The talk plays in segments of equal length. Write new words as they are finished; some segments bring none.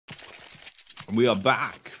We are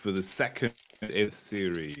back for the second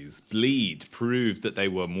series. Bleed proved that they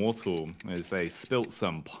were mortal as they spilt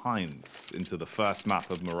some pints into the first map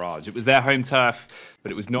of Mirage. It was their home turf,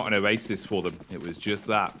 but it was not an oasis for them. It was just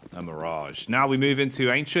that, a Mirage. Now we move into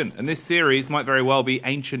Ancient, and this series might very well be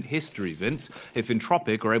Ancient history, Vince, if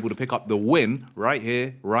Entropiq are able to pick up the win right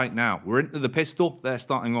here, right now. We're into the pistol. They're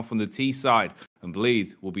starting off on the T side, and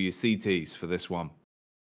Bleed will be your CTs for this one.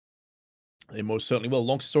 They most certainly will.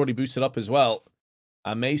 Lonks already boosted up as well.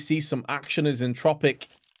 I may see some action as Entropiq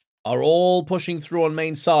are all pushing through on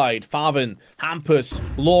main side. Favin, Hampus,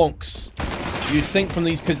 Lonks. You'd think from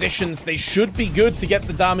these positions they should be good to get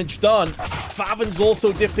the damage done. Favin's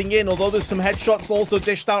also dipping in, although there's some headshots also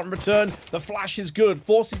dished out in return. The flash is good.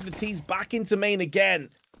 Forces the T's back into main again.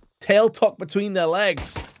 Tail tuck between their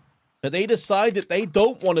legs. But they decide that they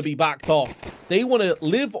don't want to be backed off. They want to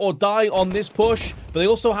live or die on this push, but they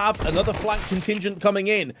also have another flank contingent coming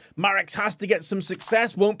in. Marex has to get some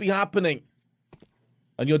success, won't be happening.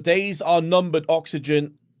 And your days are numbered,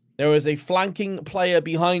 Oxygen. There is a flanking player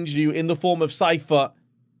behind you in the form of Cypher,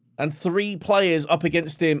 and 3 players up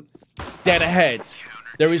against him, dead ahead.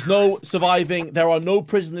 There is no surviving, there are no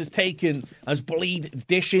prisoners taken, as Bleed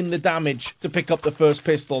dish in the damage to pick up the first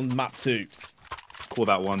pistol on map 2. Call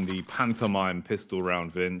that one the pantomime pistol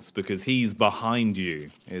round, Vince, because he's behind you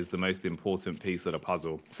is the most important piece of the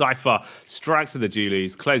puzzle. Cypher strikes at the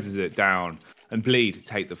Julies, closes it down, and Bleed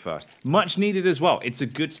take the first. Much needed as well. It's a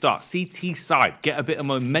good start. CT side, get a bit of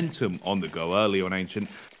momentum on the go early on Ancient.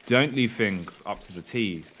 Don't leave things up to the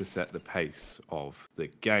T's to set the pace of the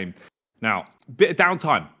game. Now, bit of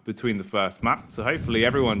downtime between the first map, so hopefully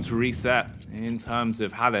everyone's reset in terms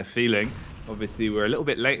of how they're feeling. Obviously, we're a little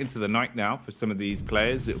bit late into the night now for some of these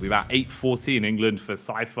players. It'll be about 8:40 in England for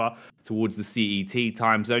Cypher towards the CET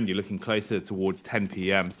time zone. You're looking closer towards 10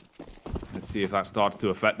 p.m. Let's see if that starts to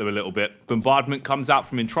affect them a little bit. Bombardment comes out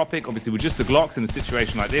from Entropiq. Obviously, with just the Glocks in a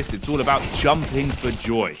situation like this, it's all about jumping for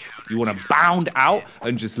joy. You want to bound out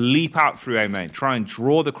and just leap out through A main. Try and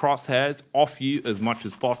draw the crosshairs off you as much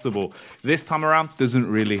as possible. This time around, doesn't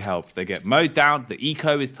really help. They get mowed down. The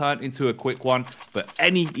eco is turned into a quick one, but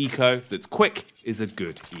any eco that's quick is a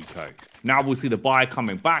good eco. Now we'll see the buy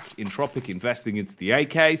coming back, Entropiq investing into the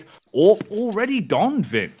AKs, or already donned,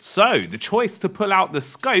 Vince. So the choice to pull out the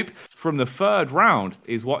scope from the third round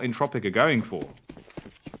is what Entropiq are going for.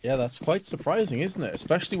 Yeah, that's quite surprising, isn't it?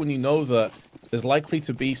 Especially when you know that there's likely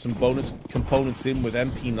to be some bonus components in with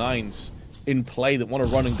MP9s in play that want to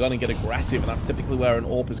run and gun and get aggressive, and that's typically where an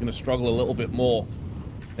AWP is going to struggle a little bit more.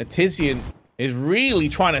 And Tizian is really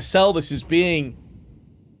trying to sell this as being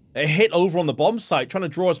a hit over on the bomb site, trying to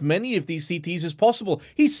draw as many of these CTs as possible.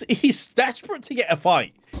 He's desperate to get a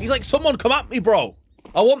fight. He's like, someone come at me, bro.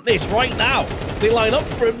 I want this right now. They line up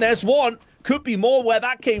for him. There's one. Could be more where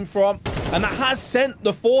that came from. And that has sent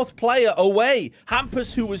the 4th player away.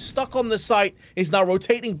 Hampus, who was stuck on the site, is now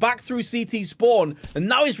rotating back through CT spawn. And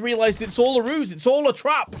now he's realized it's all a ruse. It's all a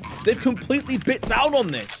trap. They've completely bit down on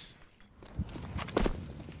this.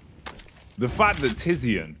 The fact that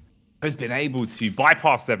Tizian has been able to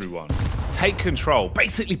bypass everyone, take control,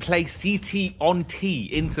 basically play CT on T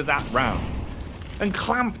into that round, and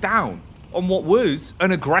clamp down on what was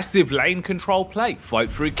an aggressive lane control play. Fight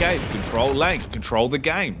through cave, control lane, control the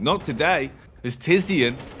game. Not today. As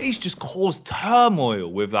Tizian, he's just caused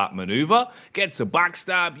turmoil with that maneuver. Gets a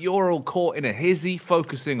backstab, you're all caught in a hizzy,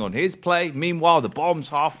 focusing on his play. Meanwhile, the bomb's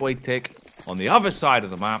halfway tick. On the other side of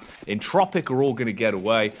the map, Entropiq are all going to get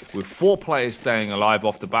away, with 4 players staying alive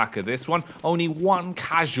off the back of this one. Only 1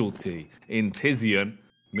 casualty in Tizian.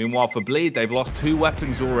 Meanwhile, for Bleed, they've lost 2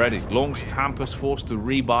 weapons already. Lonks, Hampus forced to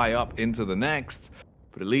rebuy up into the next.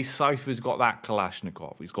 But at least Cypher's got that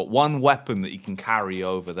Kalashnikov. He's got 1 weapon that he can carry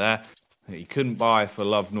over there. He couldn't buy for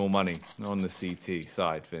love nor money on the CT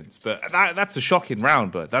side, Vince. But that's a shocking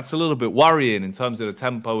round, but that's a little bit worrying in terms of the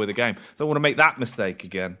tempo of the game. Don't want to make that mistake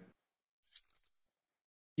again.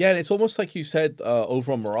 Yeah, and it's almost like you said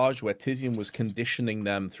over on Mirage, where Tizian was conditioning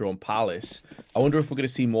them through on Palace. I wonder if we're going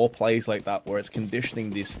to see more plays like that, where it's conditioning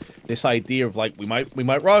this idea of like, we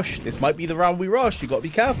might rush. This might be the round we rush. You got to be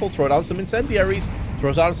careful. Throw down some incendiaries.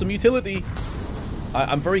 Throw down some utility.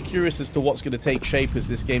 I'm very curious as to what's going to take shape as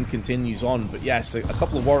this game continues on. But yes, a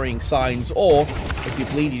couple of worrying signs. Or if you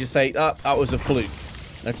Bleed, you just say, that was a fluke.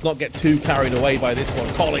 Let's not get too carried away by this one.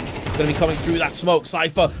 Collins going to be coming through that smoke.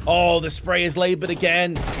 Cypher, oh, the spray is laboured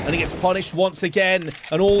again. And he gets punished once again.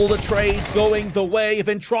 And all the trades going the way of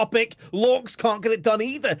Entropiq. Lonks can't get it done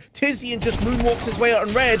either. Tizian just moonwalks his way out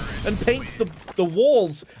in red and paints the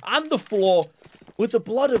walls and the floor with the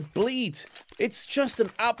blood of Bleed. It's just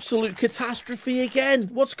an absolute catastrophe again.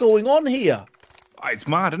 What's going on here? It's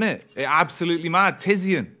mad, isn't it? It absolutely mad.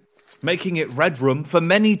 Tizian making it red room for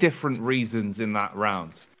many different reasons in that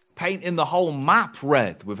round. Painting the whole map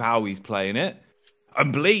red with how he's playing it.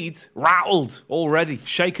 And Bleed, rattled already,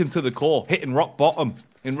 shaken to the core, hitting rock bottom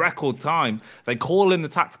in record time. They call in the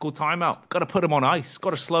tactical timeout. Got to put him on ice.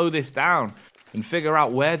 Got to slow this down and figure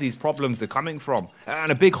out where these problems are coming from. And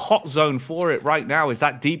a big hot zone for it right now is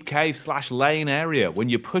that deep cave / lane area. When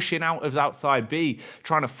you're pushing out of outside B,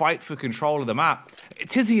 trying to fight for control of the map,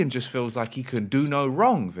 Tizian just feels like he can do no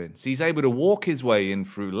wrong, Vince. He's able to walk his way in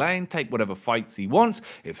through lane, take whatever fights he wants.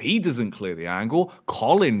 If he doesn't clear the angle,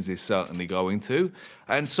 Collins is certainly going to.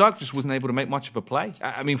 And Cirque just wasn't able to make much of a play.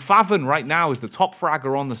 I mean, Favon right now is the top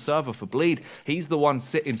fragger on the server for Bleed. He's the one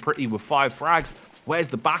sitting pretty with 5 frags. Where's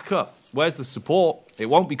the backup? Where's the support? It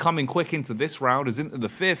won't be coming quick into this round as into the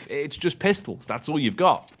 5th. It's just pistols. That's all you've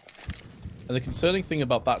got. And the concerning thing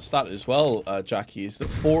about that stat as well, Jacky, is that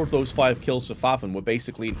 4 of those 5 kills for Favon were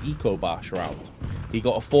basically an eco bash round. He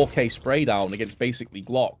got a 4K spray down against basically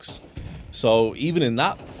Glocks. So even in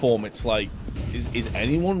that form, it's like, is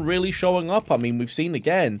anyone really showing up? I mean, we've seen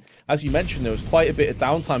again, as you mentioned, there was quite a bit of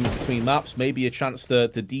downtime in between maps, maybe a chance to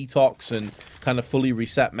detox and kind of fully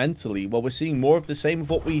reset mentally. Well, we're seeing more of the same of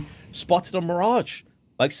what we spotted on Mirage.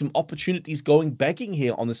 Like some opportunities going begging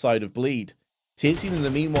here on the side of Bleed. Tizian in the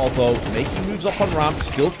meanwhile, though, making moves up on ramp,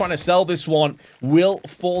 still trying to sell this one, will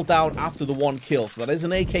fall down after the 1 kill. So that is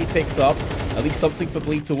an AK picked up, at least something for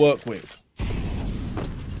Bleed to work with.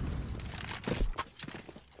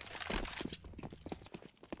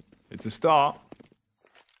 It's a start.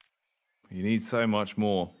 You need so much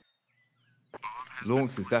more.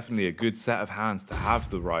 Launx is definitely a good set of hands to have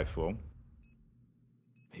the rifle.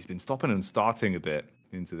 He's been stopping and starting a bit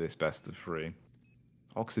into this best of 3.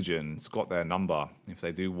 Oxygen's got their number if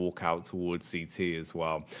they do walk out towards CT as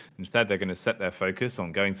well. Instead, they're going to set their focus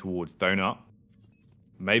on going towards Donut.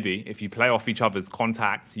 Maybe, if you play off each other's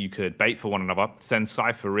contacts, you could bait for one another. Send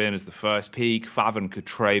Cypher in as the first peek. Favon could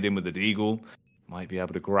trade in with the Deagle. Might be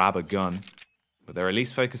able to grab a gun. But they're at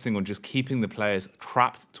least focusing on just keeping the players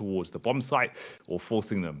trapped towards the bomb site or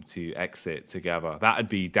forcing them to exit together. That'd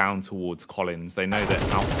be down towards Collins. They know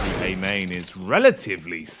that out through A main is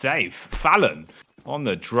relatively safe. Fallon on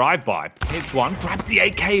the drive-by hits one, grabs the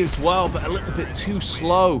AK as well, but a little bit too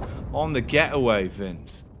slow on the getaway,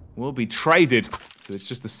 Vince. Will be traded, so it's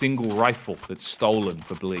just a single rifle that's stolen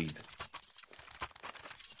for Bleed.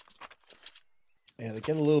 Yeah, they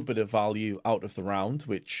get a little bit of value out of the round,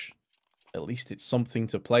 which at least it's something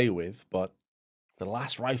to play with, but the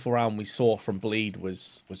last rifle round we saw from Bleed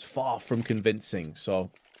was far from convincing,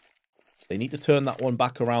 so they need to turn that one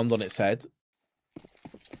back around on its head.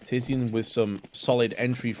 Tizian with some solid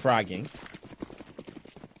entry fragging.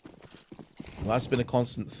 Well, that's been a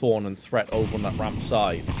constant thorn and threat over on that ramp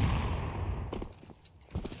side.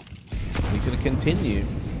 He's going to continue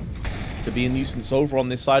to be a nuisance over on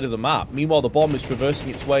this side of the map. Meanwhile, the bomb is traversing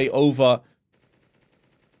its way over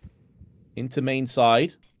into main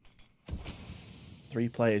side. 3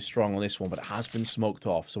 players strong on this one, but it has been smoked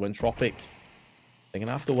off. So Entropiq, they're going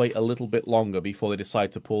to have to wait a little bit longer before they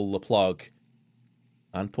decide to pull the plug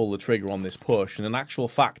and pull the trigger on this push. And in actual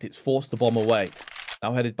fact, it's forced the bomb away.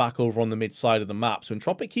 Now headed back over on the mid side of the map. So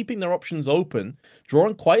Entropiq keeping their options open,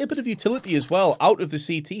 drawing quite a bit of utility as well out of the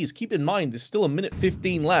CTs. Keep in mind, there's still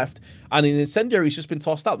 1:15 left, and an incendiary's just been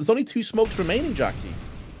tossed out. There's only 2 smokes remaining, Jacky.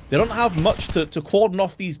 They don't have much to cordon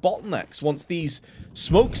off these bottlenecks. Once these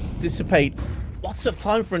smokes dissipate, lots of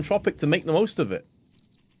time for Entropiq to make the most of it.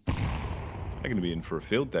 They're going to be in for a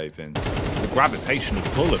field day, Vince. The gravitational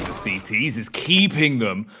pull of the CTs is keeping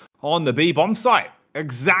them on the B bomb site.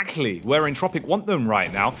 Exactly where Entropiq want them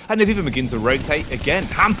right now. And they've even begun to rotate again.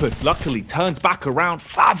 Hampus luckily turns back around.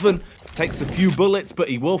 Favon takes a few bullets, but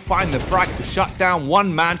he will find the frag to shut down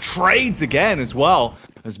one man. Trades again as well.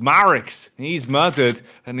 As Marix, he's murdered.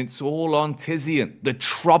 And it's all on Tizian, the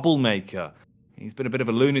troublemaker. He's been a bit of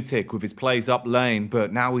a lunatic with his plays up lane,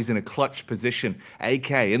 but now he's in a clutch position. AK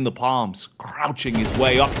in the palms, crouching his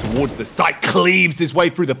way up towards the site, cleaves his way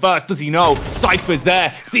through the first. Does he know? Cypher's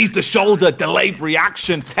there, sees the shoulder, delayed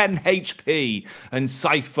reaction, 10 HP. And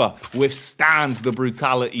Cypher withstands the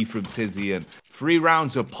brutality from Tizian. 3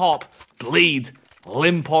 rounds of pop, Bleed,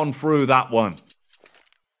 limp on through that one.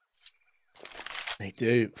 They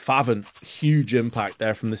do. Favon, huge impact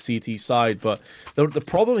there from the CT side. But the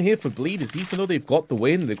problem here for Bleed is even though they've got the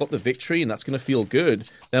win, they've got the victory, and that's going to feel good,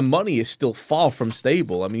 their money is still far from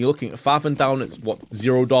stable. I mean, you're looking at Favon down at, what,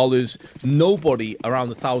 $0? Nobody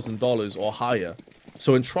around $1,000 or higher.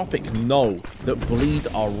 So Entropiq know that Bleed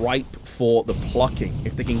are ripe for the plucking.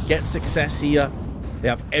 If they can get success here, they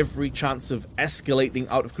have every chance of escalating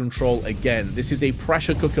out of control again. This is a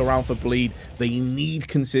pressure cooker round for Bleed. They need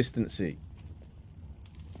consistency.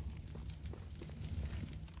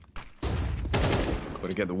 Got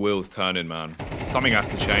to get the wheels turning, man. Something has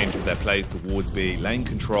to change with their plays towards B. Lane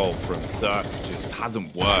control from Cirque just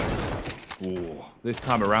hasn't worked. Ooh. This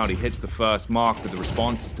time around, he hits the first mark, but the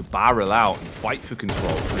response is to barrel out and fight for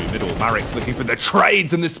control through middle. Marek's looking for the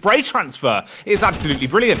trades, and the spray transfer is absolutely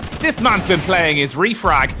brilliant. This man's been playing his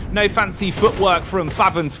refrag. No fancy footwork from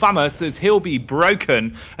Faven's Famus as he'll be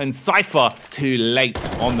broken, and Cypher too late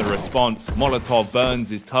on the response. Molotov burns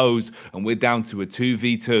his toes, and we're down to a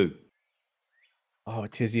 2v2. Oh,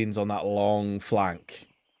 Tizian's on that long flank.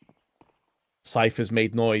 Cypher's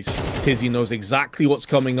made noise. Tizian knows exactly what's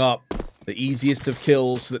coming up. The easiest of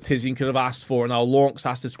kills that Tizian could have asked for. Now Lonks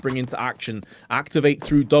has to spring into action. Activate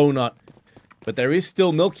through Donut. But there is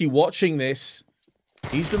still Milky watching this.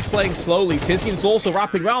 He's been playing slowly. Tizian's also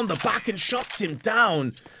wrapping around the back and shuts him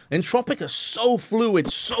down. Entropiq are so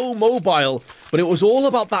fluid, so mobile. But it was all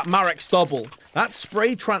about that Marek stubble. That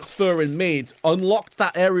spray transfer in mid unlocked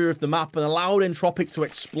that area of the map and allowed Entropiq to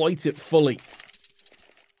exploit it fully.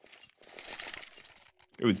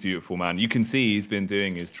 It was beautiful, man. You can see he's been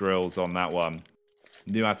doing his drills on that one.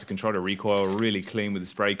 Knew how to control the recoil, really clean with the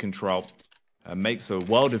spray control. Makes a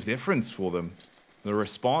world of difference for them. The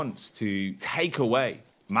response to take away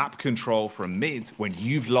map control from mid when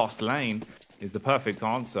you've lost lane is the perfect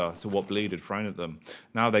answer to what Bleed had thrown at them.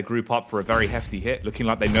 Now they group up for a very hefty hit, looking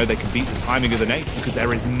like they know they can beat the timing of the nades because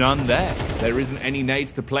there is none there. There isn't any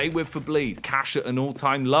nades to play with for Bleed. Cash at an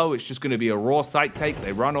all-time low. It's just going to be a raw sight take.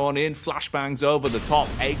 They run on in, flashbangs over the top.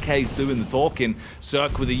 AK's doing the talking.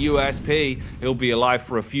 Cirque with a USP. He'll be alive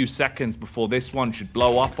for a few seconds before this one should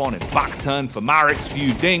blow up on him. Back turn for Marek's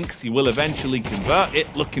few dinks. He will eventually convert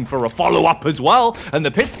it, looking for a follow-up as well. And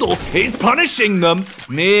the pistol is punishing them.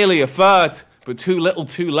 Nearly a third. But too little,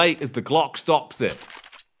 too late as the Glock stops it.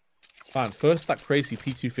 Man, first that crazy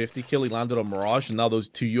P250 kill he landed on Mirage, and now those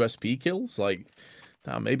 2 USP kills. Like,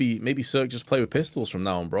 damn, maybe Cirque just play with pistols from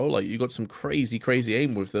now on, bro. Like, you got some crazy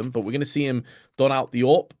aim with them. But we're going to see him don out the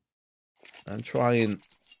AWP and try and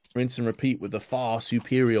rinse and repeat with the far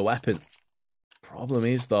superior weapon. Problem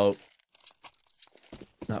is, though,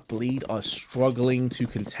 that Bleed are struggling to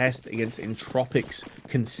contest against Entropiq's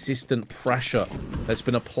consistent pressure that's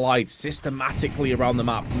been applied systematically around the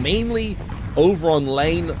map, mainly over on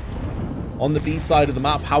lane on the B side of the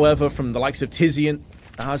map. However, from the likes of Tizian,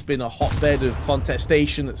 there has been a hotbed of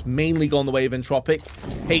contestation that's mainly gone the way of Entropiq.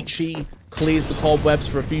 HE clears the cobwebs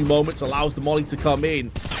for a few moments, allows the molly to come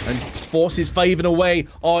in and forces Faven away.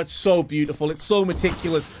 Oh, it's so beautiful. It's so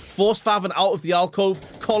meticulous. Force Faven out of the alcove.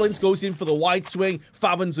 Collins goes in for the wide swing.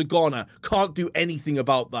 Faven's a goner. Can't do anything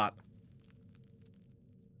about that.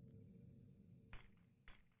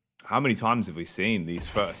 How many times have we seen these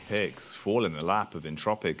first picks fall in the lap of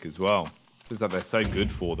Entropiq as well? Because that they're so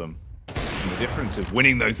good for them. And the difference of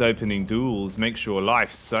winning those opening duels makes your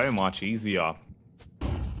life so much easier.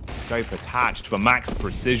 Scope attached for max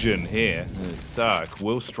precision here. Cirque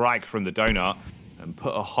will strike from the donut and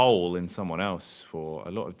put a hole in someone else for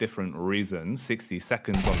a lot of different reasons. 60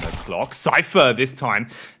 seconds on the clock. Cypher this time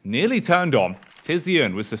nearly turned on.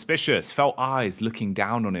 Tizian was suspicious, felt eyes looking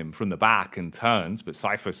down on him from the back and turns, but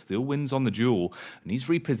Cypher still wins on the duel, and he's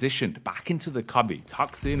repositioned back into the cubby,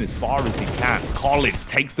 tucks in as far as he can. Collins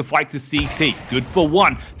takes the fight to CT, good for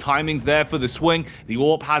one. Timing's there for the swing, the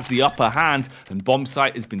AWP has the upper hand, and bomb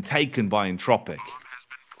site has been taken by Entropiq.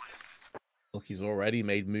 Look, he's already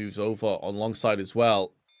made moves over on long side as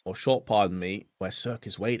well, or short, pardon me, where Cirque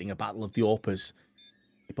is waiting, a battle of the AWPers.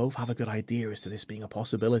 They both have a good idea as to this being a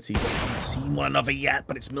possibility. They haven't seen one another yet,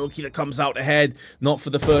 but it's Milky that comes out ahead. Not for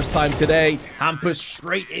the first time today. Hampers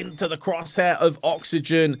straight into the crosshair of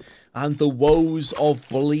Oxygen. And the woes of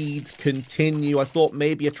Bleed continue. I thought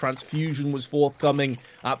maybe a transfusion was forthcoming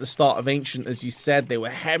at the start of Ancient. As you said, they were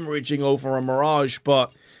hemorrhaging over a Mirage,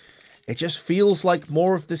 but it just feels like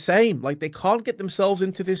more of the same. Like, they can't get themselves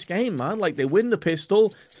into this game, man. Like, they win the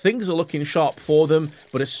pistol, things are looking sharp for them,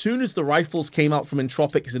 but as soon as the rifles came out from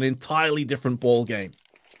Entropiq, it's an entirely different ball game.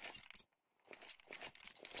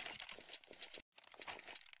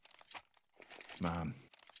 Man,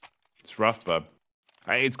 it's rough, bub.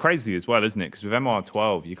 It's crazy as well, isn't it? Because with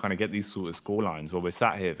MR12, you kind of get these sort of scorelines where we're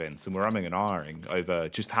sat here, Vince, and we're umming and ahhing over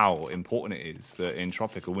just how important it is that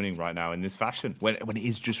Entropiq are winning right now in this fashion. When it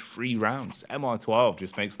is just 3 rounds, MR12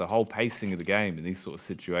 just makes the whole pacing of the game in these sort of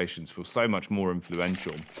situations feel so much more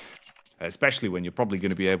influential. Especially when you're probably going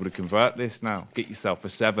to be able to convert this now. Get yourself a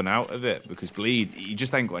 7 out of it, because Bleed, you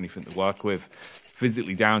just ain't got anything to work with.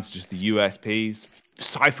 Physically down to just the USPs.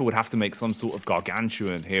 Cypher would have to make some sort of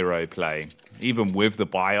gargantuan hero play, even with the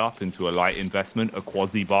buy up into a light investment, a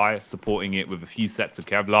quasi buy, supporting it with a few sets of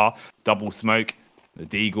Kevlar, double smoke, the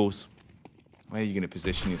Deagles. Where are you going to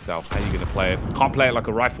position yourself? How are you going to play it? Can't play it like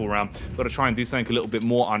a rifle round. Got to try and do something a little bit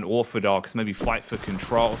more unorthodox. Maybe fight for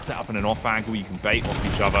control, set up in an off angle. You can bait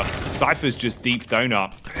off each other. Cypher's just deep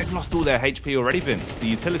donut. They've lost all their HP already, Vince. The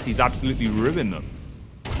utilities absolutely ruined them.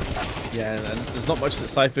 Yeah, and there's not much that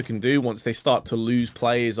Cypher can do once they start to lose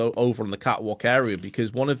players over on the catwalk area,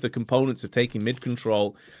 because one of the components of taking mid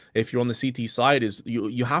control, if you're on the CT side, is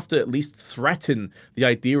you have to at least threaten the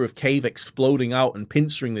idea of cave exploding out and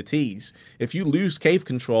pincering the T's. If you lose cave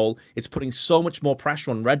control, it's putting so much more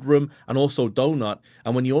pressure on Red Room and also Donut,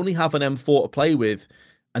 and when you only have an M4 to play with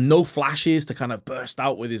and no flashes to kind of burst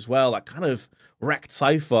out with as well, that kind of wrecked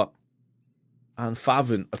Cypher and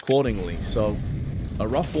Favin accordingly. So a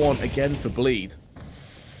rough one again for Bleed.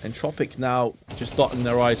 Entropiq now just dotting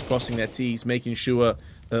their I's, crossing their T's, making sure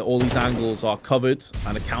that all these angles are covered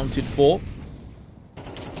and accounted for.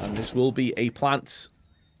 And this will be a plant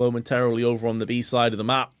momentarily over on the B side of the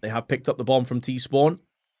map. They have picked up the bomb from T-Spawn.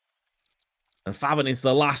 And Favin is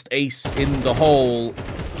the last ace in the hole.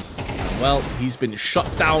 Well, he's been shut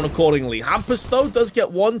down accordingly. Hampus, though, does get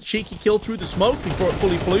one cheeky kill through the smoke before it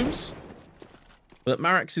fully plumes. But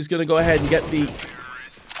Marix is going to go ahead and get the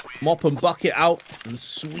mop and bucket out and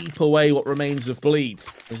sweep away what remains of Bleed.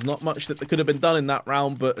 There's not much that could have been done in that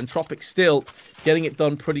round, but Entropiq still getting it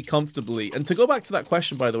done pretty comfortably. And to go back to that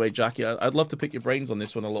question, by the way, Jacky, I'd love to pick your brains on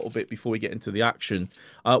this one a little bit before we get into the action.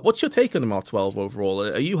 What's your take on MR12 overall?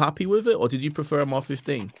 Are you happy with it, or did you prefer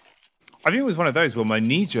MR15? I think it was one of those where my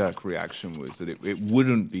knee-jerk reaction was that it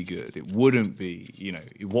wouldn't be good. It wouldn't be, you know,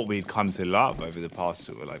 what we'd come to love over the past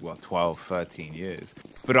sort of like, what, 12, 13 years.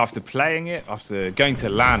 But after playing it, after going to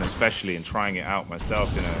LAN especially and trying it out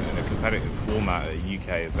myself in a competitive format at a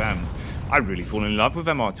UK event, I really fall in love with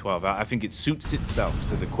MR12. I think it suits itself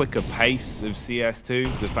to the quicker pace of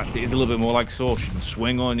CS2. The fact it is a little bit more like Source. You can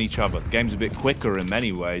swing on each other. The game's a bit quicker in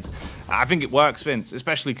many ways. I think it works, Vince,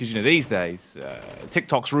 especially because, you know, these days,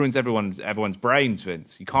 TikTok's ruins everyone's brains,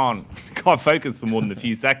 Vince. You can't focus for more than a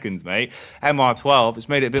few seconds, mate. MR12, it's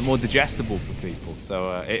made it a bit more digestible for people.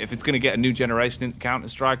 So if it's going to get a new generation into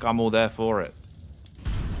Counter-Strike, I'm all there for it.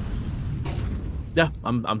 Yeah,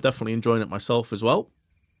 I'm definitely enjoying it myself as well.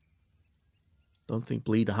 Don't think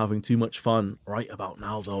Bleed are having too much fun right about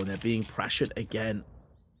now, though, and they're being pressured again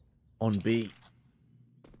on B.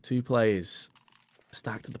 Two players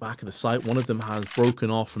stacked at the back of the site. One of them has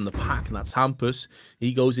broken off from the pack, and that's Hampus.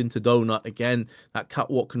 He goes into Donut. Again, that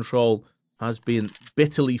catwalk control has been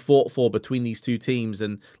bitterly fought for between these two teams,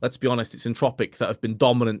 and let's be honest, it's Entropiq that have been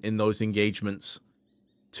dominant in those engagements.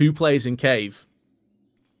 Two players in cave.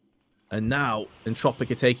 And now,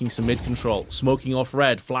 Entropiq are taking some mid-control, smoking off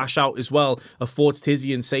red, flash out as well, affords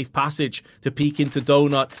Tizian safe passage to peek into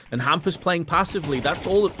Donut, and Hampus playing passively. That's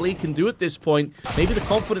all that Bleed can do at this point. Maybe the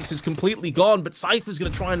confidence is completely gone, but Cypher's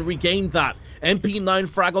going to try and regain that. MP9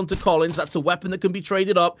 frag onto Collins, that's a weapon that can be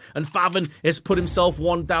traded up, and Favin has put himself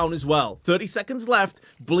one down as well. 30 seconds left,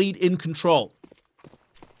 Bleed in control.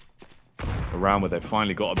 A round where they've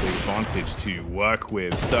finally got a big advantage to work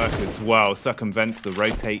with. Cirque as well circumvents the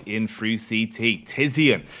rotate in through CT.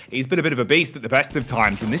 Tizian, he's been a bit of a beast at the best of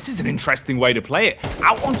times, and this is an interesting way to play it.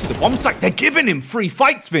 Out onto the bomb site, they're giving him free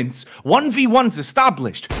fights, Vince. 1v1's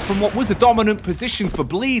established. From what was a dominant position for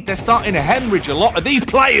Bleed, they're starting to hemorrhage a lot of these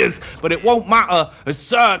players, but it won't matter as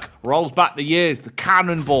Cirque rolls back the years. The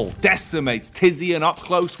cannonball decimates Tizian up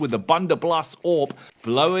close with the Bunderblast Orb,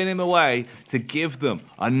 blowing him away to give them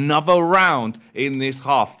another round in this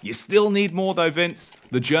half. You still need more though, Vince.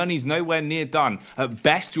 The journey's nowhere near done. At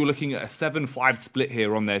best, you're looking at a 7-5 split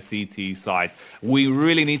here on their CT side. We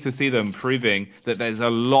really need to see them proving that there's a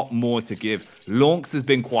lot more to give. Lonks has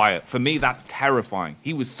been quiet. For me, that's terrifying.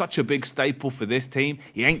 He was such a big staple for this team.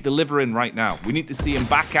 He ain't delivering right now. We need to see him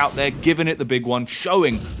back out there, giving it the big one,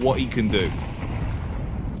 showing what he can do.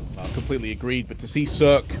 I completely agreed, but to see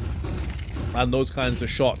Cirque and those kinds of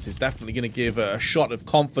shots is definitely going to give a shot of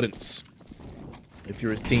confidence if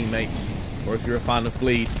you're his teammates or if you're a fan of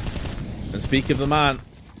Bleed. And speak of the man,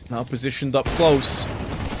 now positioned up close.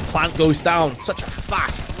 Plant goes down. Such a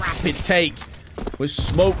fast, rapid take with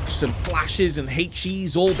smokes and flashes and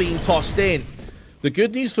HEs all being tossed in. The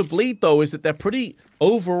good news for Bleed, though, is that they're pretty,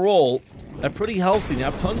 overall, they're pretty healthy. They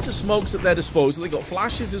have tons of smokes at their disposal. They got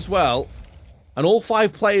flashes as well. And all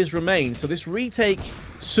 5 players remain. So this retake,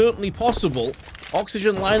 certainly possible.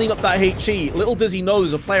 Oxygen lining up that HE. Little does he know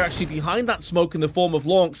there's a player actually behind that smoke in the form of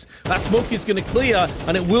Lonks. That smoke is going to clear,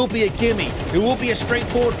 and it will be a gimme. It will be a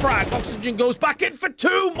straightforward frag. Oxygen goes back in for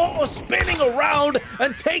 2 more, spinning around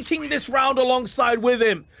and taking this round alongside with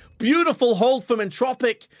him. Beautiful hold from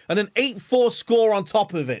Entropiq, and an 8-4 score on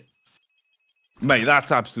top of it. Mate,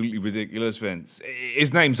 that's absolutely ridiculous, Vince.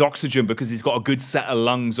 His name's Oxygen because he's got a good set of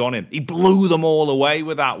lungs on him. He blew them all away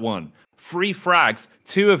with that one. 3 frags,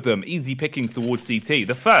 2 of them easy pickings towards CT.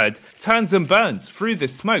 The third turns and burns through the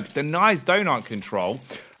smoke, denies donut control.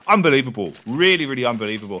 Unbelievable. Really, really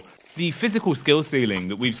unbelievable. The physical skill ceiling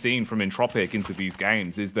that we've seen from Entropiq into these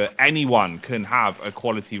games is that anyone can have a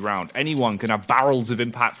quality round. Anyone can have barrels of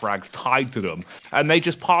impact frags tied to them, and they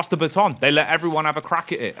just pass the baton. They let everyone have a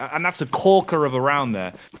crack at it, and that's a corker of a round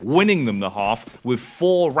there, winning them the half with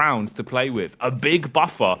 4 rounds to play with. A big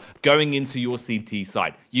buffer going into your CT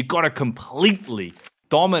side. You got to completely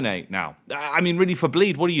dominate now. I mean, really, for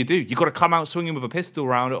Bleed, what do? You got to come out swinging with a pistol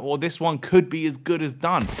round, or this one could be as good as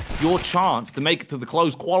done. Your chance to make it to the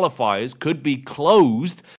closed qualifiers could be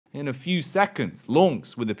closed in a few seconds.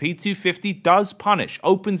 Lonks with the P250 does punish,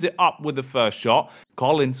 opens it up with the first shot.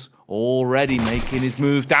 Collins already making his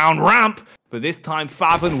move down ramp, but this time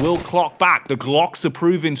Faven will clock back. The Glocks are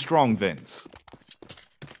proving strong, Vince.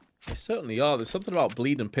 They certainly are. There's something about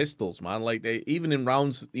Bleed and pistols, man. Like, they, even in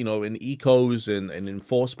rounds, you know, in ecos and in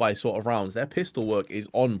force by sort of rounds, their pistol work is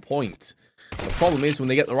on point. The problem is when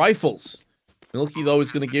they get the rifles. Milky, though,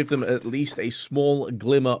 is going to give them at least a small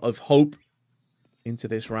glimmer of hope into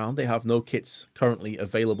this round. They have no kits currently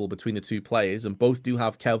available between the 2 players, and both do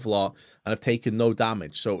have Kevlar and have taken no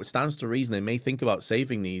damage. So it stands to reason they may think about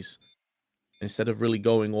saving these instead of really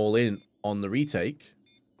going all in on the retake.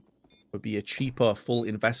 Would be a cheaper full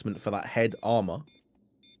investment for that head armor.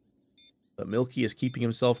 But Milky is keeping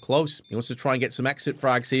himself close. He wants to try and get some exit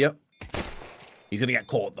frags here. He's going to get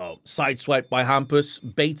caught, though. Sideswiped by Hampus,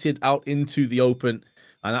 baited out into the open.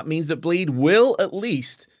 And that means that Bleed will at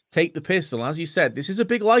least take the pistol. As you said, this is a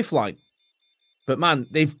big lifeline. But, man,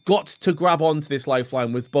 they've got to grab onto this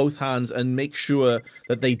lifeline with both hands and make sure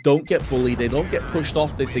that they don't get bullied. They don't get pushed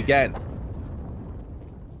off this again.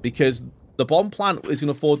 Because the bomb plant is going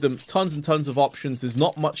to afford them tons and tons of options. There's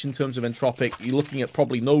not much in terms of Entropiq. You're looking at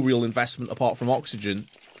probably no real investment apart from Oxygen.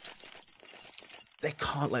 They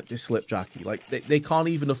can't let this slip, Jacky. Like, they can't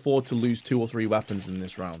even afford to lose 2 or 3 weapons in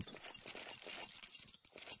this round.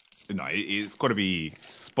 No, it's got to be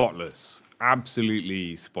spotless.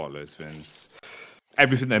 Absolutely spotless, Vince.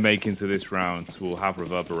 Everything they make into this round will have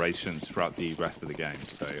reverberations throughout the rest of the game.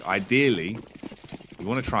 So, ideally, we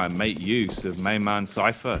want to try and make use of main man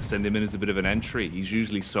Cypher, send him in as a bit of an entry. He's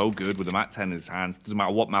usually so good with the MAT 10 in his hands. Doesn't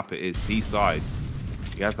matter what map it is, P side.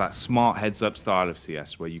 He has that smart heads-up style of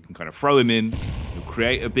CS where you can kind of throw him in, he'll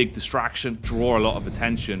create a big distraction, draw a lot of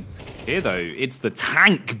attention. Here, though, it's the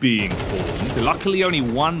tank being formed. Luckily, only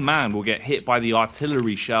 1 man will get hit by the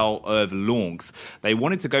artillery shell of Lonks. They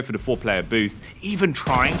wanted to go for the 4-player boost, even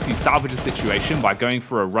trying to salvage the situation by going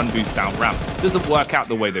for a run boost down ramp. Doesn't work out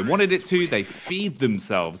the way they wanted it to. They feed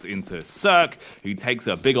themselves into Cirque, who takes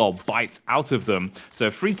a big old bite out of them. So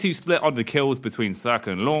 3-2 split on the kills between Cirque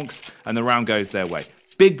and Lonks, and the round goes their way.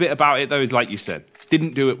 Big bit about it, though, is like you said,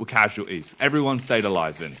 didn't do it with casualties. Everyone stayed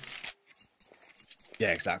alive, Vince.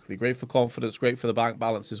 Yeah, exactly. Great for confidence, great for the bank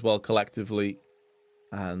balance as well collectively.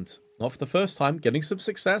 And not for the first time, getting some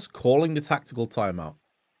success, calling the tactical timeout.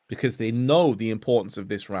 Because they know the importance of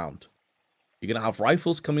this round. You're going to have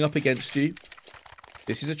rifles coming up against you.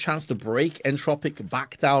 This is a chance to break Entropiq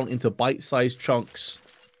back down into bite-sized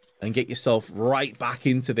chunks and get yourself right back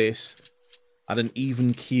into this at an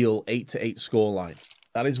even keel 8-8 scoreline.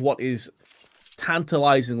 That is what is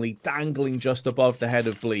tantalizingly dangling just above the head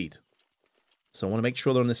of Bleed. So I want to make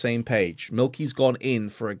sure they're on the same page. Milky's gone in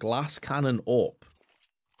for a glass cannon AWP.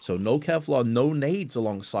 So no Kevlar, no nades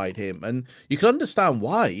alongside him. And you can understand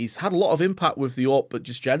why. He's had a lot of impact with the AWP, but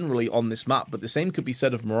just generally on this map. But the same could be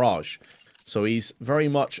said of Mirage. So he's very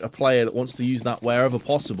much a player that wants to use that wherever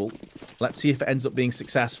possible. Let's see if it ends up being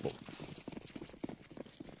successful.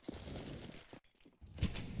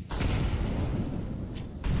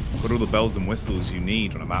 Got all the bells and whistles you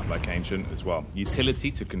need on a map like Ancient as well.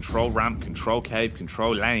 Utility to control ramp, control cave,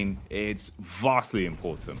 control lane. It's vastly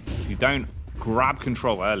important. If you don't grab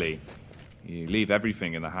control early, you leave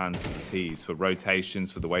everything in the hands of the T's for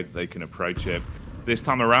rotations, for the way that they can approach it. This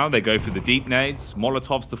time around, they go for the deep nades.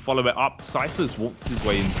 Molotovs to follow it up. Cypher's walks his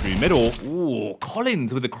way in through middle. Ooh,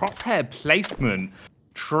 Collins with the crosshair placement.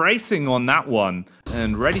 Tracing on that one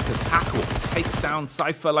and ready to tackle. Takes down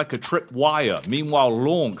Cypher like a trip wire. Meanwhile,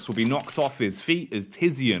 Lonks will be knocked off his feet as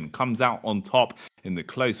Tizian comes out on top. in the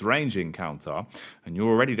close range encounter, and you're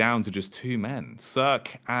already down to just 2 men.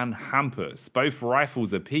 Cirque and Hampus, both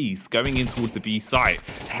rifles apiece, going in towards the B site.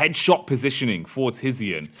 Headshot positioning for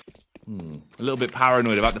Tizian. A little bit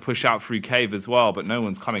paranoid about the push out through cave as well, but no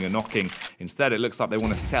one's coming and knocking. Instead, it looks like they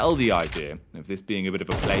want to sell the idea of this being a bit of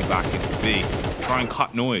a playback into B. Try and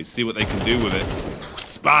cut noise, see what they can do with it.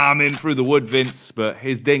 Spam in through the wood, Vince, but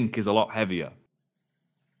his dink is a lot heavier.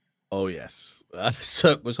 Oh, yes.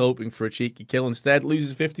 Cirque was hoping for a cheeky kill. Instead,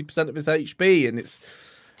 loses 50% of his HP, and it's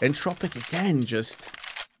Entropiq again, just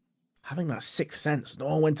having that sixth sense,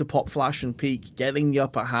 knowing when to pop flash and peek, getting the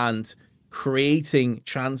upper hand, creating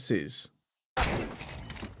chances.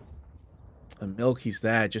 And Milky's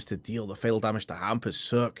there just to deal the fatal damage to Hampus.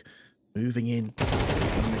 Cirque moving in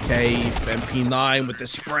the cave. MP9 with the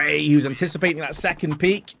spray. He was anticipating that second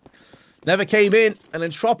peek. Never came in. And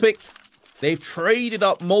Entropiq, they've traded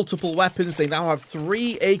up multiple weapons. They now have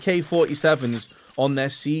 3 AK-47s on their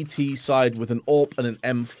CT side with an AWP and an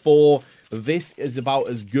M4. This is about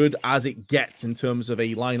as good as it gets in terms of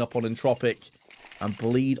a lineup on Entropiq. And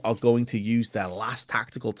Bleed are going to use their last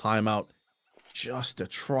tactical timeout just to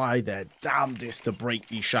try their damnedest to break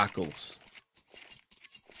these shackles.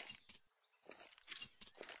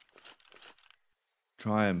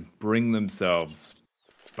 Try and bring themselves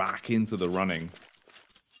back into the running.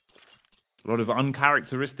 A lot of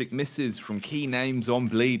uncharacteristic misses from key names on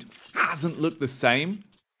Bleed. Hasn't looked the same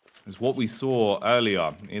as what we saw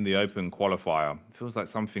earlier in the open qualifier. Feels like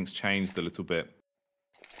something's changed a little bit.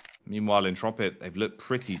 Meanwhile, Entropiq, they've looked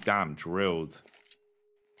pretty damn drilled.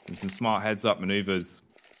 And some smart heads-up maneuvers.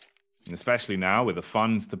 And especially now, with the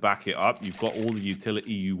funds to back it up, you've got all the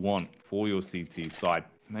utility you want for your CT side.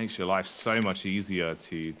 It makes your life so much easier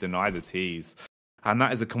to deny the Ts. And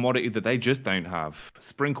that is a commodity that they just don't have.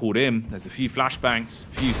 Sprinkled in, there's a few flashbangs,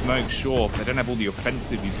 a few smokes, sure. They don't have all the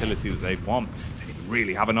offensive utility that they'd want.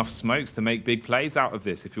 Really have enough smokes to make big plays out of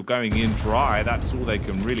this. If you're going in dry, that's all they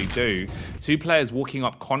can really do. 2 players walking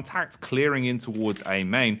up contact, clearing in towards A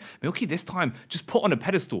main. Milky this time just put on a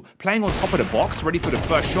pedestal, playing on top of the box, ready for the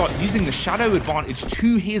first shot, using the shadow advantage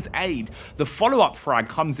to his aid. The follow-up frag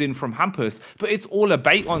comes in from Hampus, but it's all a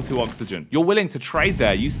bait onto Oxygen. You're willing to trade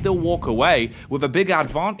there. You still walk away with a big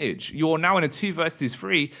advantage. You're now in a 2 versus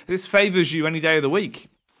 3. This favors you any day of the week.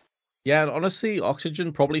 Yeah, and honestly,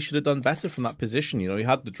 Oxygen probably should have done better from that position. You know, he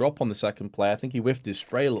had the drop on the second play. I think he whiffed his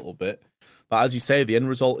spray a little bit. But as you say, the end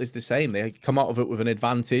result is the same. They come out of it with an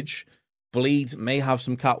advantage. Bleed may have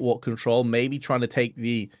some catwalk control, maybe trying to take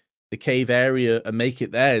the cave area and make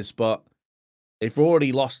it theirs. But they've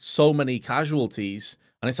already lost so many casualties.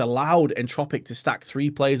 And it's allowed Entropiq to stack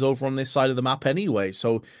 3 players over on this side of the map anyway.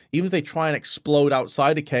 So even if they try and explode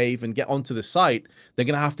outside a cave and get onto the site, they're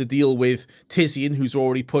going to have to deal with Tizian, who's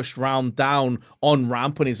already pushed round down on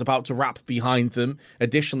ramp and is about to wrap behind them.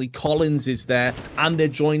 Additionally, Collins is there, and they're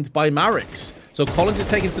joined by Marix. So Collins is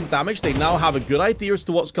taking some damage. They now have a good idea as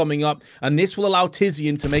to what's coming up, and this will allow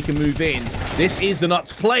Tizian to make a move in. This is the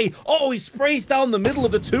nuts play. Oh, he sprays down the middle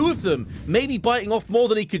of the 2 of them, maybe biting off more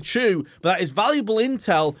than he could chew, but that is valuable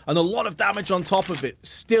intel and a lot of damage on top of it.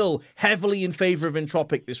 Still heavily in favor of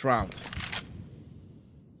Entropiq this round.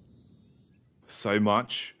 So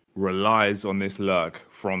much relies on this lurk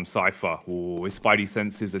from Cypher. Oh, his spidey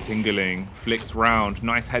senses are tingling. Flicks round.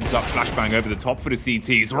 Nice heads-up flashbang over the top for the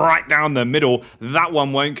CTs. Right down the middle. That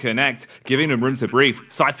one won't connect. Giving them room to breathe.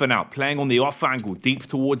 Cypher now playing on the off angle. Deep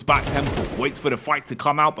towards back temple. Waits for the fight to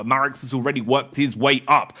come out, but Marix has already worked his way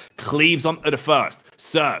up. Cleaves onto the first.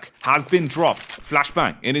 Cirque has been dropped.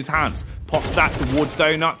 Flashbang in his hands. Pops that towards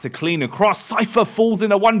Donut to clean across. Cypher falls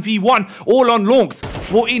in a 1v1. All on Launks.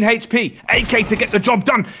 14 HP. AK to get the job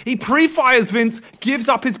done. He pre-fires Vince. Gives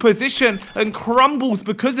up his position and crumbles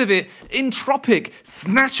because of it. Entropiq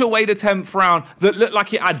snatch away the 10th round that looked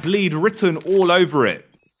like it had Bleed written all over it.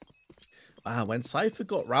 When Cypher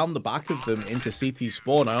got round the back of them into CT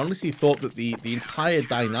spawn, I honestly thought that the entire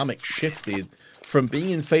dynamic shifted from being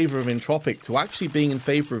in favor of Entropiq to actually being in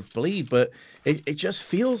favor of Bleed, but it just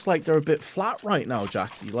feels like they're a bit flat right now,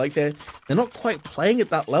 Jacky. Like they're not quite playing at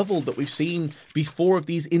that level that we've seen before of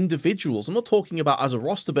these individuals. I'm not talking about as a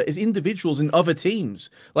roster, but as individuals in other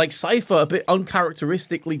teams. Like Cypher, a bit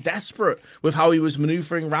uncharacteristically desperate with how he was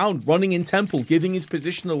maneuvering around, running in temple, giving his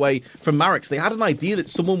position away from Marix. They had an idea that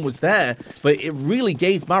someone was there, but it really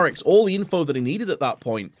gave Marix all the info that he needed at that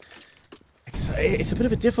point. It's a bit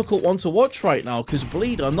of a difficult one to watch right now because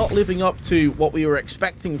Bleed are not living up to what we were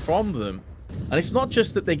expecting from them. And it's not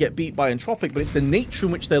just that they get beat by Entropiq, but it's the nature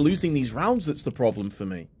in which they're losing these rounds that's the problem for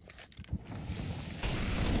me.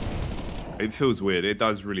 It feels weird. It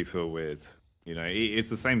does really feel weird. You know, it's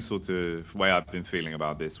the same sort of way I've been feeling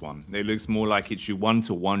about this one. It looks more like it's your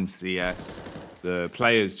one-to-one CS. The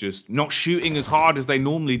players just not shooting as hard as they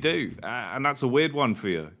normally do. And that's a weird one for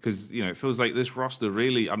you. Because, you know, it feels like this roster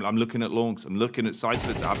really... I'm looking at Lonks. I'm looking at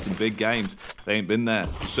Cypher to have some big games. They ain't been there.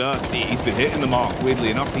 Sir, he's been hitting the mark.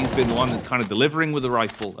 Weirdly enough, he's been the one that's kind of delivering with the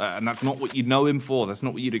rifle. And that's not what you'd know him for. That's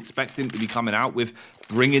not what you'd expect him to be coming out with.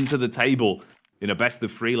 Bringing to the table in a best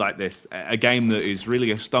of 3 like this, a game that is really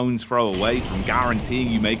a stone's throw away from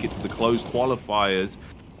guaranteeing you make it to the closed qualifiers.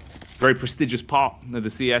 Very prestigious part of the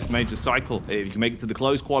CS major cycle. If you make it to the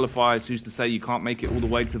closed qualifiers, who's to say you can't make it all the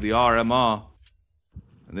way to the RMR?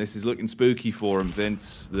 And this is looking spooky for him,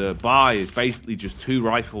 Vince. The buy is basically just 2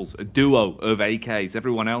 rifles, a duo of AKs.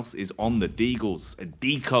 Everyone else is on the Deagles, a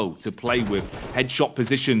deco to play with. Headshot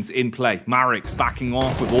positions in play. Marix backing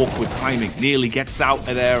off with awkward timing. Nearly gets out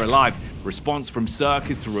of there alive. Response from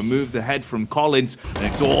Cirque is to remove the head from Collins, and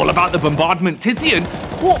it's all about the bombardment. Tizian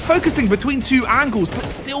caught focusing between 2 angles, but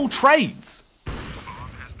still trades.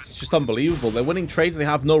 It's just unbelievable. They're winning trades they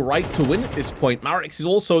have no right to win at this point. Marix is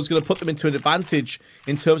also going to put them into an advantage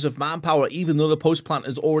in terms of manpower, even though the post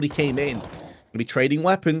planters already came in. Going to be trading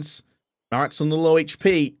weapons. Marix on the low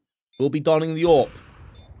HP will be donning the AWP.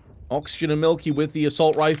 Oxygen and Milky with the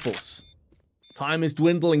assault rifles. Time is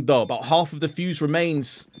dwindling though. About half of the fuse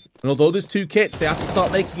remains. And although there's 2 kits, they have to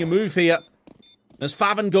start making a move here. As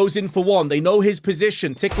Favin goes in for 1, they know his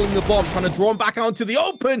position, tickling the bomb, trying to draw him back out into the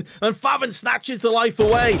open, and Favin snatches the life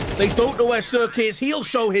away. They don't know where Cirque is. He'll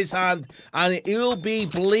show his hand, and it'll be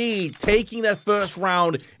Bleed taking their first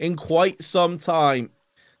round in quite some time.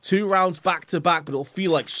 2 rounds back to back, but it'll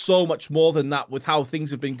feel like so much more than that with how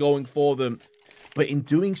things have been going for them. But in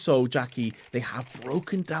doing so, Jacky, they have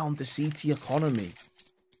broken down the CT economy.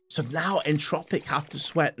 So now Entropiq have to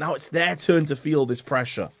sweat. Now it's their turn to feel this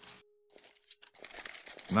pressure.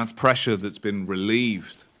 And that's pressure that's been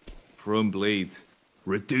relieved from Bleed,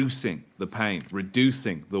 reducing the pain,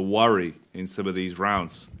 reducing the worry in some of these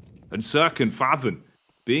rounds. And Cirque and Favin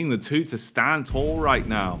being the 2 to stand tall right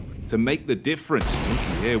now to make the difference.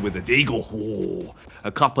 Here with a Deagle,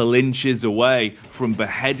 a couple inches away from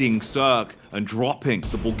beheading Cirque and dropping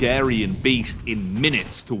the Bulgarian beast in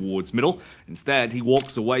minutes towards middle. Instead, he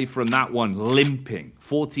walks away from that one limping.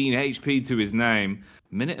 14 HP to his name.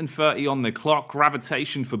 Minute and 30 on the clock.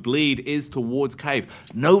 Gravitation for Bleed is towards cave.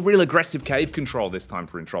 No real aggressive cave control this time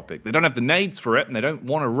for Entropiq. They don't have the nades for it, and they don't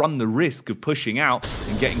want to run the risk of pushing out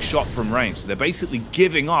and getting shot from range. So they're basically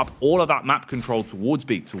giving up all of that map control towards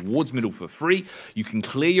B, towards middle for free. You can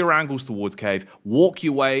clear your angles towards cave, walk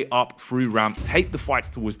your way up through ramp, take the fights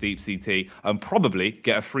towards deep CT, and probably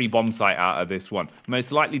get a free bomb site out of this one.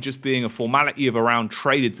 Most likely just being a formality of a round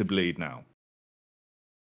traded to Bleed now.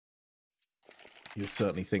 You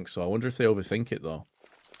certainly think so. I wonder if they overthink it, though.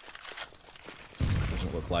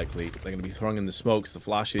 Doesn't look likely. They're going to be throwing in the smokes, the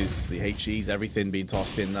flashes, the HEs, everything being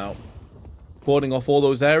tossed in now. Boarding off all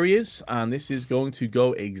those areas, and this is going to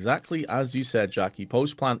go exactly as you said, Jacky.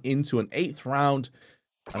 Post plant into an 8th round,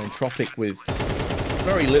 and Entropiq with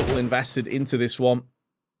very little invested into this one.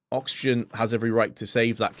 Oxygen has every right to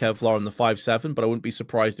save that Kevlar on the 5-7, but I wouldn't be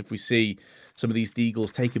surprised if we see some of these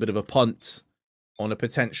Deagles take a bit of a punt on a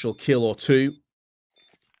potential kill or 2.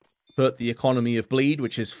 Hurt the economy of Bleed,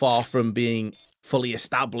 which is far from being fully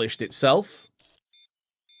established itself.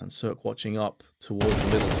 And Cirque watching up towards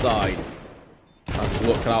the middle side. Has to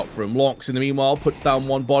look out for him. Lonks, in the meanwhile, puts down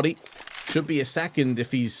 1 body. Should be a second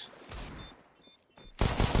if he's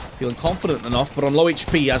feeling confident enough, but on low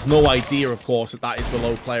HP, he has no idea, of course, that is the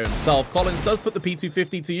low player himself. Collins does put the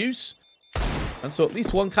P250 to use. And so at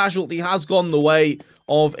least 1 casualty has gone the way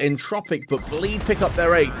of Entropiq, but Bleed pick up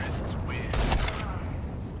their 8th.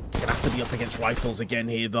 Gonna have to be up against rifles again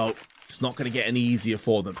here, though. It's not going to get any easier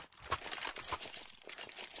for them.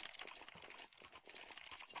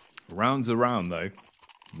 Rounds around, though.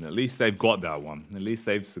 And at least they've got that one. At least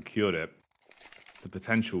they've secured it. It's a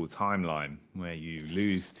potential timeline where you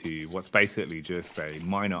lose to what's basically just a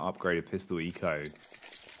minor upgraded pistol eco.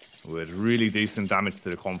 Would really do some damage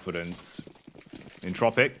to the confidence.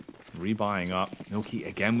 Entropiq rebuying up. Milky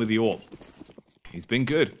again with the AWP. He's been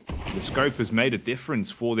good. The scope has made a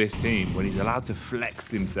difference for this team when he's allowed to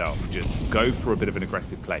flex himself. Just go for a bit of an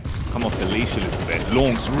aggressive play. Come off the leash a little bit.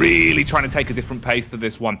 Lonks really trying to take a different pace to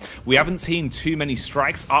this one. We haven't seen too many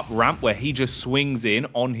strikes up ramp where he just swings in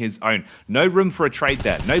on his own. No room for a trade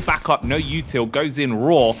there. No backup, no util. Goes in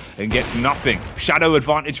raw and gets nothing. Shadow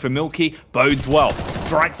advantage for Milky. Bodes well.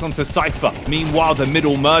 Strikes onto Cypher. Meanwhile, the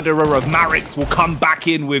middle murderer of Marix will come back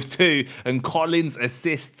in with 2. And Collins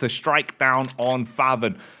assists to strike down on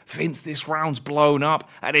Favin. Vince, this round's blown up,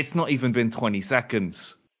 and it's not even been 20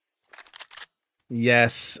 seconds.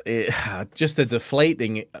 Yes, just a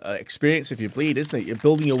deflating experience if you bleed, isn't it? You're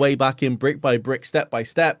building your way back in brick by brick, step by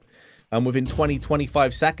step. And within 20,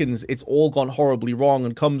 25 seconds, it's all gone horribly wrong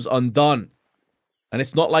and comes undone. And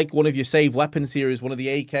it's not like one of your save weapons here is one of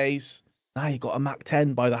the AKs. Nah, you got a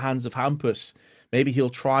MAC-10 by the hands of Hampus. Maybe he'll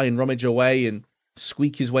try and rummage away and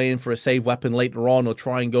squeak his way in for a save weapon later on, or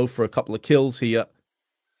try and go for a couple of kills here.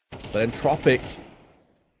 But Entropiq,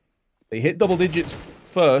 they hit double digits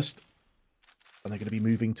first, and they're going to be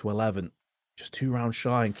moving to 11. Just 2 rounds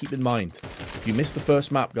shy. And keep in mind, if you missed the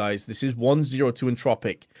first map, guys, this is 1-0 to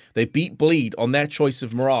Entropiq. They beat Bleed on their choice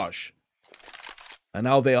of Mirage. And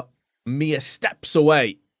now they are mere steps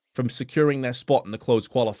away from securing their spot in the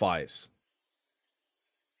closed qualifiers.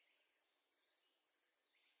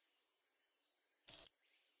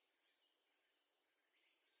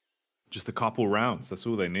 Just a couple rounds. That's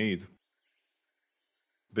all they need.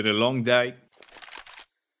 Been a long day.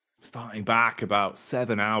 Starting back about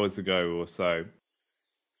 7 hours ago or so.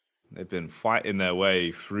 They've been fighting their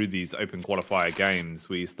way through these open qualifier games.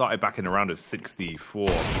 We started back in a round of 64.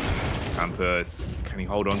 Campus, can he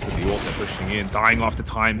hold on to the AWP they're pushing in? Dying after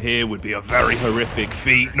time here would be a very horrific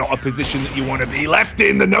feat. Not a position that you want to be left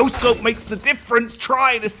in. The no-scope makes the difference.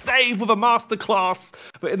 Trying to save with a masterclass.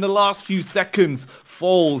 But in the last few seconds,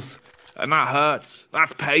 falls. And that hurts.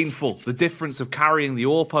 That's painful. The difference of carrying the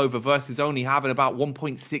AWP over versus only having about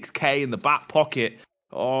 1.6k in the back pocket.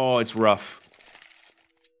 Oh, it's rough.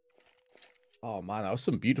 Oh, man, that was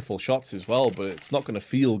some beautiful shots as well, but it's not going to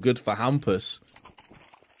feel good for Hampus.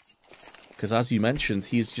 Because as you mentioned,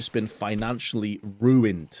 he's just been financially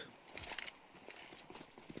ruined.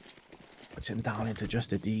 Puts him down into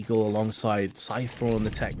just a deagle alongside Cypher on the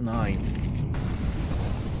Tech 9.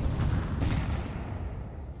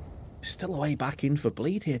 Still a way back in for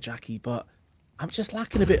Bleed here, Jacky, but I'm just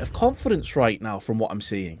lacking a bit of confidence right now from what I'm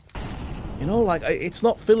seeing. You know, like, it's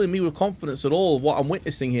not filling me with confidence at all of what I'm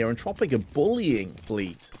witnessing here. Entropiq are bullying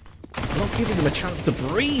Bleed. They're not giving them a chance to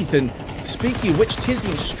breathe. And speaking of which,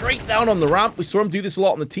 Tizian straight down on the ramp. We saw him do this a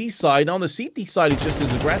lot on the T side. Now on the CT side, he's just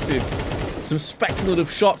as aggressive. Some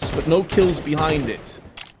speculative shots, but no kills behind it.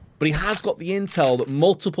 But he has got the intel that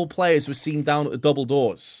multiple players were seen down at the double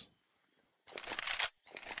doors.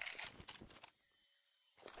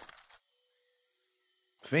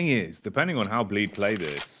 Thing is, depending on how Bleed play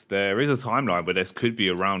this, there is a timeline where this could be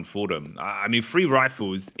a round for them. I mean, 3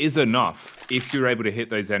 rifles is enough if you're able to hit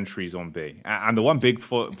those entries on B. And the one big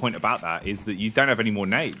point about that is that you don't have any more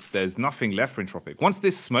nades. There's nothing left for Entropiq. Once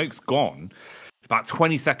this smoke's gone, about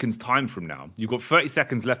 20 seconds time from now, you've got 30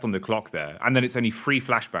 seconds left on the clock there, and then it's only 3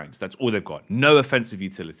 flashbangs. That's all they've got. No offensive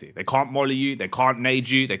utility. They can't molly you, they can't nade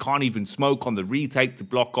you, they can't even smoke on the retake to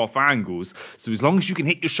block off angles. So as long as you can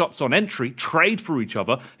hit your shots on entry, trade for each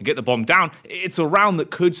other, and get the bomb down, it's a round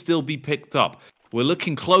that could still be picked up. We're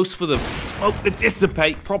looking close for the smoke to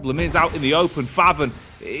dissipate. Problem is, out in the open, Faven,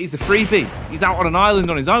 he's a freebie. He's out on an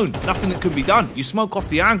island on his own. Nothing that can be done. You smoke off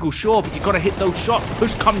the angle, sure, but you got to hit those shots.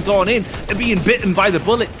 Push comes on in. They're being bitten by the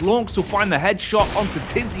bullets. Lonks will find the headshot onto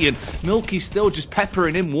Tizian. Milky's still just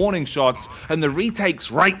peppering in warning shots, and the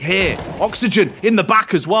retake's right here. Oxygen in the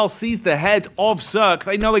back as well. Sees the head of Cirque.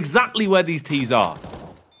 They know exactly where these T's are.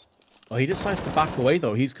 Oh, he decides to back away,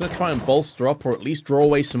 though. He's going to try and bolster up or at least draw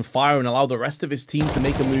away some fire and allow the rest of his team to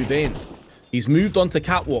make a move in. He's moved on to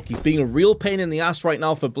Catwalk. He's being a real pain in the ass right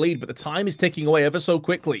now for Bleed, but the time is ticking away ever so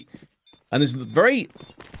quickly. And there's very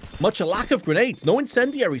much a lack of grenades. No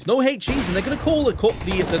incendiaries, no HEs, and they're going to call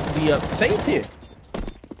the save here.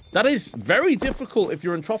 That is very difficult if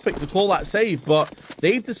you're Entropiq to call that save, but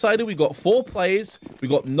they've decided we've got 4 players,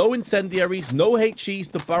 we've got no incendiaries, no HEs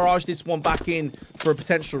to barrage this one back in for a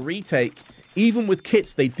potential retake. Even with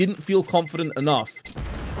kits, they didn't feel confident enough.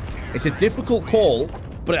 It's a difficult call,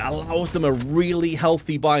 but it allows them a really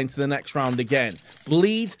healthy buy into the next round again.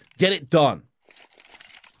 Bleed, get it done.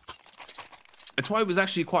 That's why it was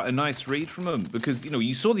actually quite a nice read from them, because, you know,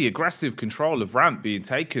 you saw the aggressive control of ramp being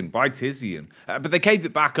taken by Tizian, but they caved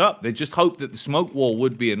it back up. They just hoped that the smoke wall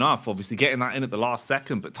would be enough, obviously getting that in at the last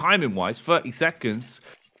second, but timing-wise, 30 seconds,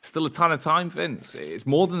 still a ton of time, Vince. It's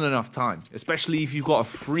more than enough time, especially if you've got a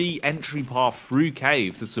free entry path through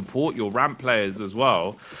cave to support your ramp players as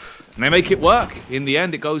well. And they make it work. In the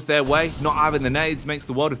end, it goes their way. Not having the nades makes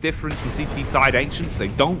the world of difference for CT side Ancients. They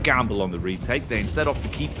don't gamble on the retake. They instead opt to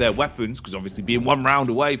keep their weapons, because obviously being 1 round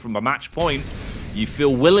away from a match point, you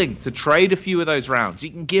feel willing to trade a few of those rounds.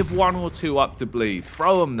 You can give 1 or 2 up to Bleed.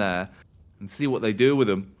 Throw them there and see what they do with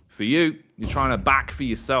them. For you, you're trying to back for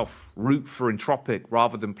yourself. Root for Entropiq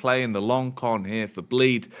rather than playing the long con here for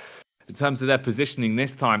Bleed. In terms of their positioning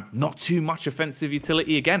this time, not too much offensive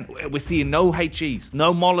utility again. We're seeing no HEs,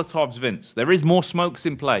 no Molotovs, Vince. There is more smokes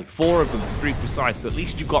in play, 4 of them to be precise. So at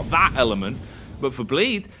least you've got that element. But for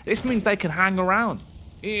Bleed, this means they can hang around.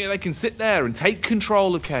 Yeah, they can sit there and take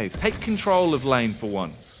control of Cave, take control of lane for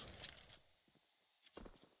once.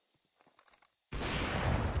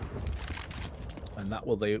 And that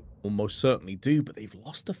will they will most certainly do, but they've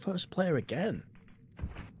lost the first player again.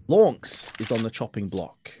 Lonks is on the chopping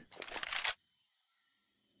block.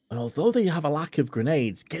 And although they have a lack of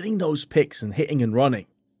grenades, getting those picks and hitting and running,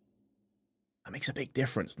 that makes a big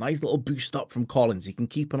difference. Nice little boost up from Collins. He can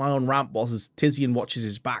keep an eye on ramp whilst Tizian watches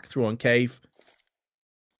his back through on Cave.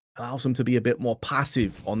 Allows them to be a bit more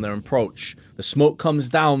passive on their approach. The smoke comes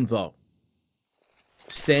down, though.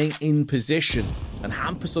 Staying in position. And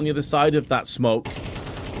Hampus on the other side of that smoke.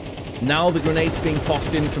 Now the grenade's being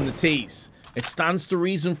tossed in from the T's. It stands to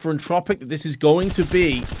reason for Entropiq that this is going to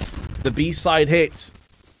be the B-side hit.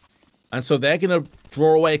 And so they're going to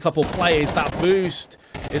draw away a couple players. That boost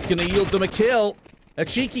is going to yield them a kill. A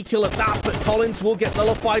cheeky kill at that, but Collins will get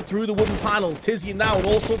nullified through the wooden panels. Tizian now in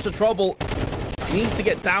all sorts of trouble. Needs to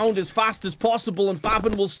get downed as fast as possible, and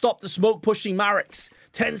Favin will stop the smoke pushing Marix.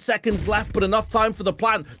 10 seconds left, but enough time for the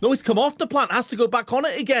plant. No, he's come off the plant, has to go back on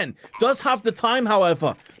it again. Does have the time,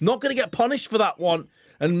 however. Not going to get punished for that one.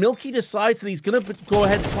 And Milky decides that he's going to go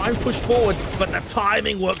ahead and try and push forward, but the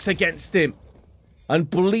timing works against him. And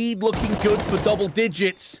Bleed looking good for double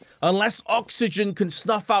digits, unless Oxygen can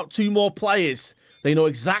snuff out 2 more players. They know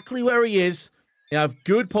exactly where he is. They have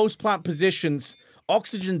good post-plant positions.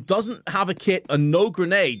 Oxygen doesn't have a kit and no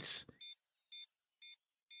grenades.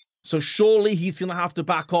 So surely he's going to have to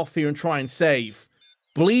back off here and try and save.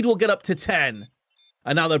 Bleed will get up to 10.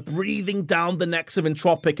 And now they're breathing down the necks of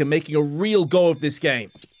Entropiq and making a real go of this game.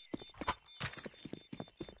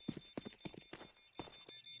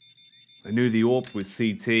 They knew the AWP was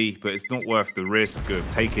CT, but it's not worth the risk of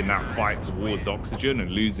taking that fight towards Oxygen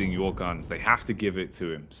and losing your guns. They have to give it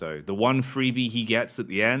to him. So the one freebie he gets at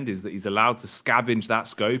the end is that he's allowed to scavenge that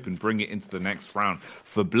scope and bring it into the next round.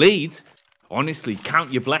 For Bleed, honestly,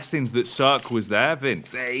 count your blessings that Cirque was there,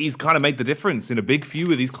 Vince. He's kind of made the difference in a big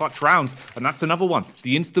few of these clutch rounds, and that's another one.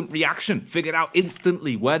 The instant reaction, figured out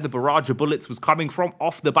instantly where the barrage of bullets was coming from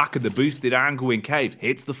off the back of the boosted angle in Cave.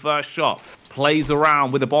 Hits the first shot, plays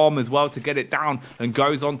around with a bomb as well to get it down, and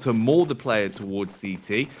goes on to maul the player towards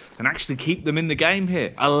CT and actually keep them in the game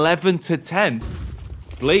here. 11 to 10.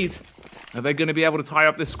 Bleed. Are they going to be able to tie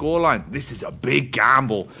up this scoreline? This is a big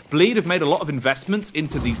gamble. Bleed have made a lot of investments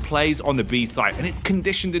into these plays on the B side, and it's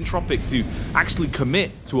conditioned Entropiq to actually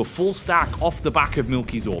commit to a full stack off the back of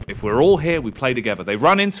Milky's AWP. If we're all here, we play together. They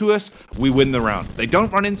run into us, we win the round. They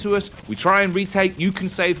don't run into us, we try and retake. You can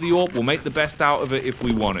save the AWP, we'll make the best out of it if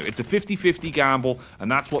we want to. It's a 50-50 gamble, and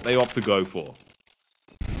that's what they opt to go for.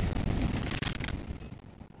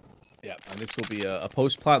 Yeah, and this will be a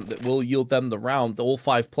post-plant that will yield them the round. All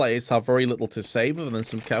 5 players have very little to save, other than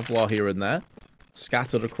some Kevlar here and there.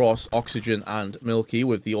 Scattered across Oxygen and Milky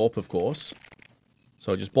with the AWP, of course.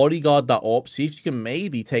 So just bodyguard that AWP, see if you can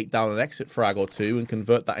maybe take down an exit frag or 2 and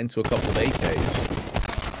convert that into a couple of AKs.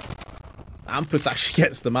 Ampus actually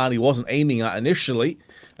gets the man he wasn't aiming at initially,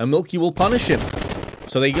 and Milky will punish him.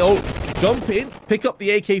 So they go... jump in, pick up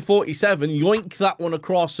the AK-47, yoink that one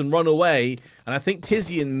across and run away. And I think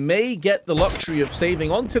Tizian may get the luxury of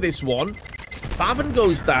saving onto this one. Favin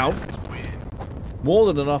goes down. More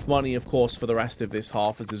than enough money, of course, for the rest of this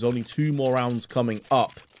half, as there's only 2 more rounds coming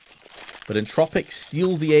up. But Entropiq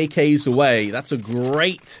steal the AKs away. That's a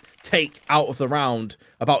great take out of the round.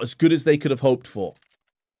 About as good as they could have hoped for.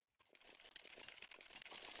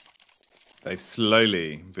 They've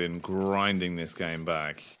slowly been grinding this game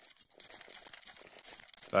back.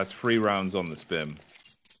 That's 3 rounds on the spin.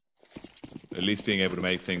 At least being able to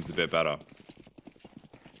make things a bit better.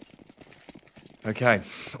 Okay,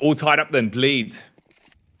 all tied up then. Bleed.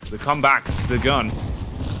 The comeback's begun.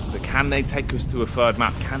 But can they take us to a 3rd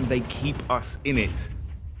map? Can they keep us in it?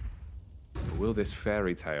 Or will this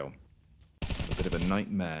fairy tale have a bit of a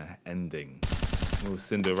nightmare ending? Will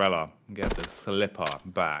Cinderella get the slipper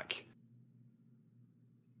back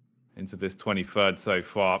into this 23rd so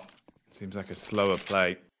far? Seems like a slower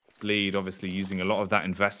play. Bleed obviously using a lot of that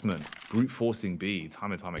investment. Brute forcing B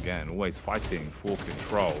time and time again. Always fighting for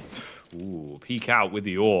control. Ooh, peek out with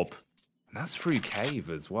the AWP. And that's through Cave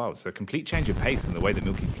as well. So a complete change of pace in the way that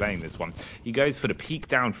Milky's playing this one. He goes for the peek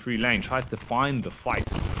down through lane. Tries to find the fight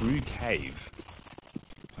through Cave.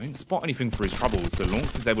 I didn't spot anything for his troubles, so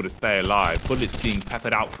Lonks is able to stay alive. Bullets being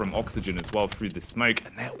peppered out from Oxygen as well through the smoke,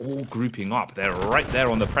 and they're all grouping up. They're right there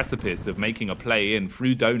on the precipice of making a play in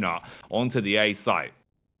through Donut onto the A site.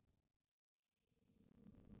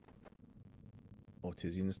 Oh,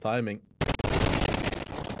 Tizian's timing.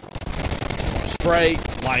 Spray,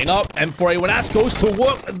 line up. M4A1S goes to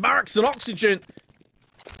work with Marks and Oxygen.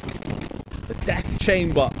 The death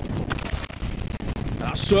chamber. And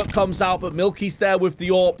that Cirque comes out, but Milky's there with the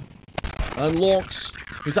AWP. And Lonks,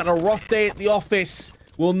 who's had a rough day at the office,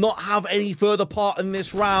 will not have any further part in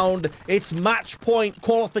this round. It's match point,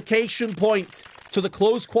 qualification point to the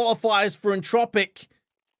closed qualifiers for Entropiq.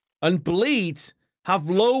 And Bleed have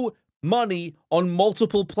low money on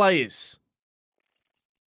multiple players.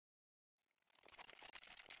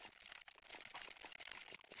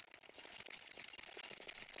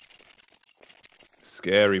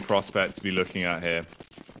 Scary prospect to be looking at here.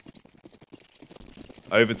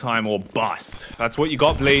 Overtime or bust. That's what you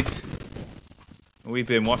got, Bleed. We've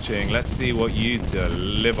been watching. Let's see what you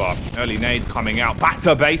deliver. Early nades coming out. Back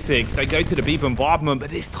to basics. They go to the B bombardment, but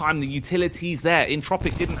this time the utility's there.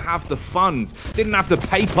 Entropiq didn't have the funds, didn't have the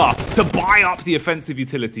paper to buy up the offensive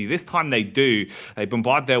utility. This time they do. They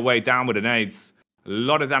bombard their way down with the nades. A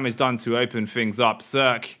lot of damage done to open things up.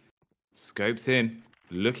 Cirque scoped in,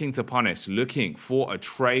 looking to punish, looking for a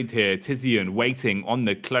trade here. Tizian waiting on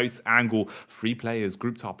the close angle. 3 players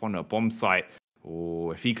grouped up on a bomb site. Oh,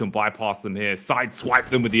 if he can bypass them here, sideswipe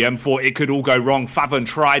them with the M4, it could all go wrong. Favon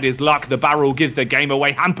tried his luck. The barrel gives the game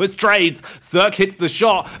away. Hampus trades. Cirque hits the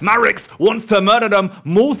shot. Marix wants to murder them.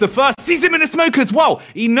 Mauls the first. Sees him in the smoke as well.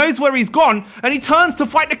 He knows where he's gone, and he turns to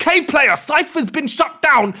fight the cave player. Cypher's been shut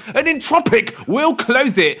down, and Entropiq will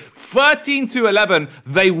close it. 13-11.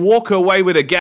 They walk away with a game.